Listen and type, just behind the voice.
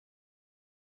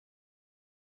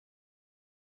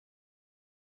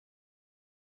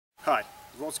Hi,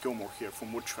 Ross Gilmore here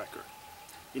from Woodtracker.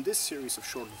 In this series of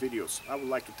short videos, I would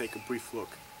like to take a brief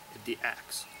look at the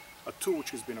axe, a tool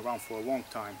which has been around for a long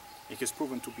time and has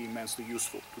proven to be immensely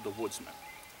useful to the woodsman.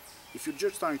 If you're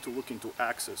just starting to look into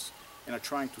axes and are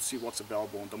trying to see what's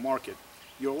available on the market,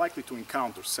 you're likely to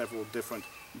encounter several different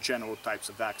general types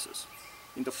of axes.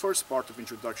 In the first part of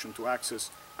Introduction to Axes,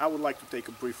 I would like to take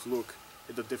a brief look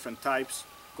at the different types,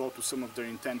 go to some of their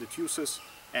intended uses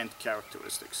and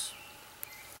characteristics.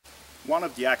 One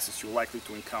of the axes you're likely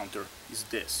to encounter is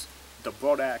this, the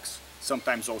broad axe,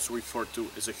 sometimes also referred to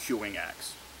as a hewing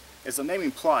axe. As the name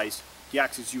implies, the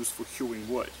axe is used for hewing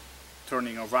wood,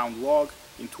 turning a round log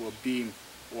into a beam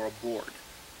or a board.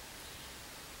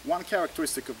 One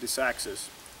characteristic of these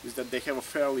axes is that they have a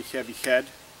fairly heavy head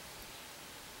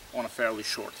on a fairly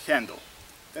short handle.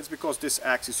 That's because this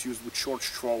axe is used with short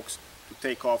strokes to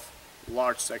take off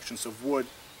large sections of wood,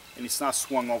 and it's not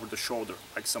swung over the shoulder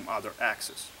like some other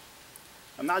axes.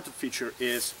 Another feature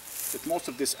is that most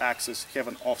of these axes have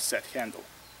an offset handle.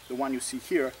 The one you see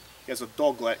here has a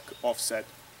dogleg offset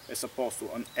as opposed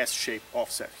to an S-shaped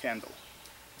offset handle.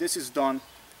 This is done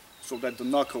so that the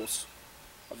knuckles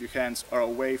of your hands are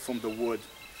away from the wood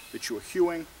that you are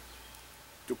hewing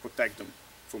to protect them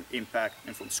from impact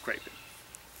and from scraping.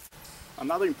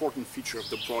 Another important feature of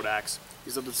the broad axe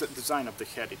is the design of the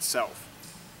head itself.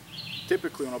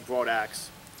 Typically on a broad axe,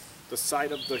 the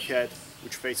side of the head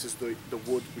which faces the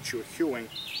wood which you're hewing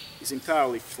is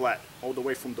entirely flat, all the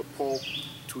way from the pole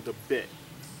to the bit.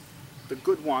 The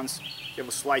good ones have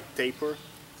a slight taper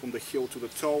from the heel to the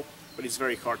toe, but it's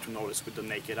very hard to notice with the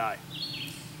naked eye.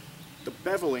 The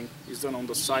beveling is done on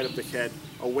the side of the head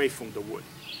away from the wood,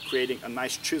 creating a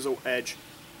nice chisel edge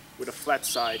with a flat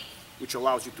side, which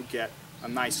allows you to get a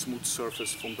nice smooth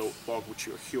surface from the log which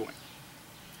you're hewing.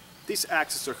 These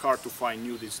axes are hard to find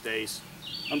new these days,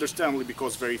 understandably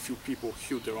because very few people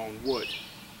hew their own wood.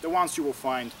 The ones you will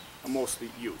find are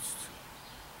mostly used.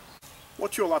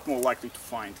 What you're a lot more likely to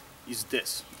find is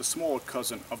this, the smaller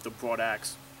cousin of the broad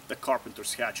axe, the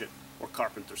carpenter's hatchet or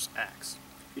carpenter's axe.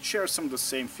 It shares some of the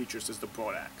same features as the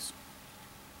broad axe.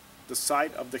 The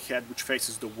side of the head which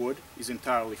faces the wood is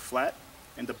entirely flat,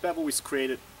 and the bevel is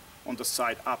created on the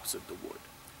side opposite the wood.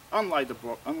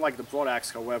 Unlike the broad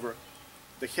axe, however,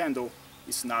 the handle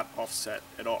is not offset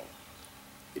at all.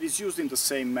 It is used in the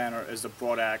same manner as the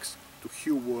broad axe to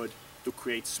hew wood to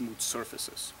create smooth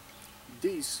surfaces.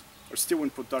 These are still in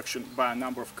production by a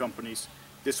number of companies.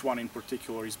 This one in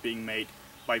particular is being made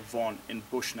by Vaughan and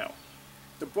Bushnell.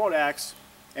 The broad axe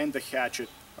and the hatchet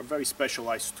are very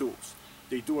specialized tools.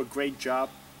 They do a great job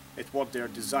at what they are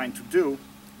designed to do,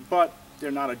 but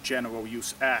they're not a general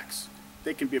use axe.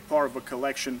 They can be a part of a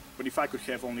collection, but if I could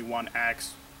have only one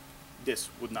axe, this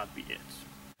would not be it.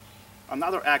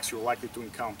 Another axe you're likely to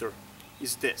encounter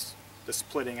is this, the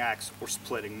splitting axe or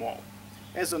splitting maul.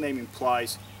 As the name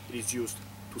implies, it is used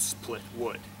to split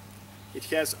wood. It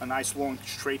has a nice long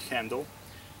straight handle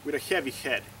with a heavy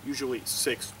head, usually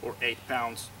 6 or 8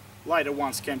 pounds. Lighter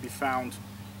ones can be found,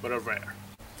 but are rare.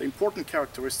 The important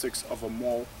characteristics of a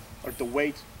maul are the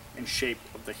weight and shape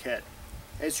of the head.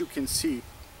 As you can see,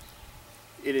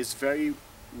 it is very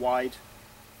wide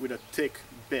with a thick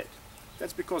bit.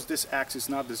 That's because this axe is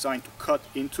not designed to cut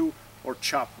into or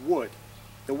chop wood.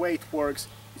 The way it works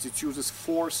is it uses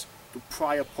force to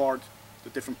pry apart the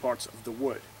different parts of the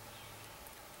wood.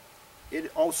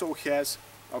 It also has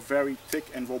a very thick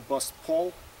and robust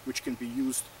pole, which can be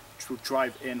used to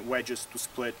drive in wedges to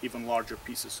split even larger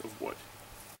pieces of wood.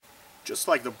 Just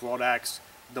like the broad axe,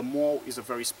 the maul is a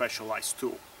very specialized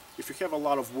tool. If you have a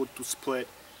lot of wood to split,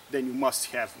 then you must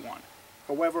have one.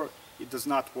 However, it does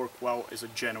not work well as a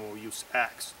general use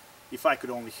axe. If I could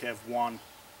only have one,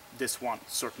 this one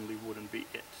certainly wouldn't be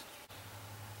it.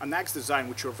 An axe design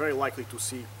which you're very likely to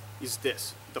see is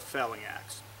this, the felling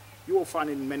axe. You will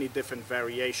find it in many different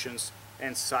variations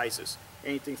and sizes,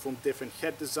 anything from different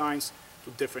head designs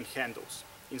to different handles.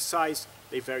 In size,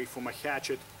 they vary from a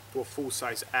hatchet to a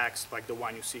full-size axe like the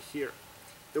one you see here.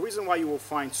 The reason why you will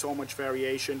find so much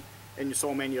variation and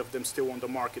so many of them still on the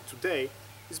market today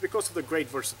is because of the great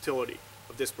versatility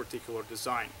of this particular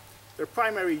design. Their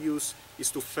primary use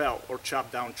is to fell or chop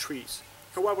down trees.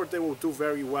 However, they will do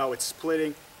very well at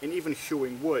splitting and even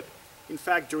hewing wood. In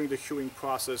fact, during the hewing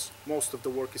process, most of the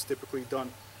work is typically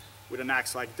done with an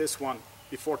axe like this one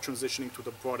before transitioning to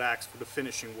the broad axe for the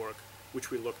finishing work,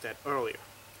 which we looked at earlier.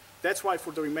 That's why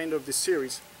for the remainder of this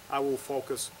series, I will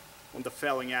focus on the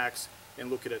felling axe and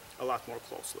look at it a lot more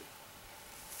closely.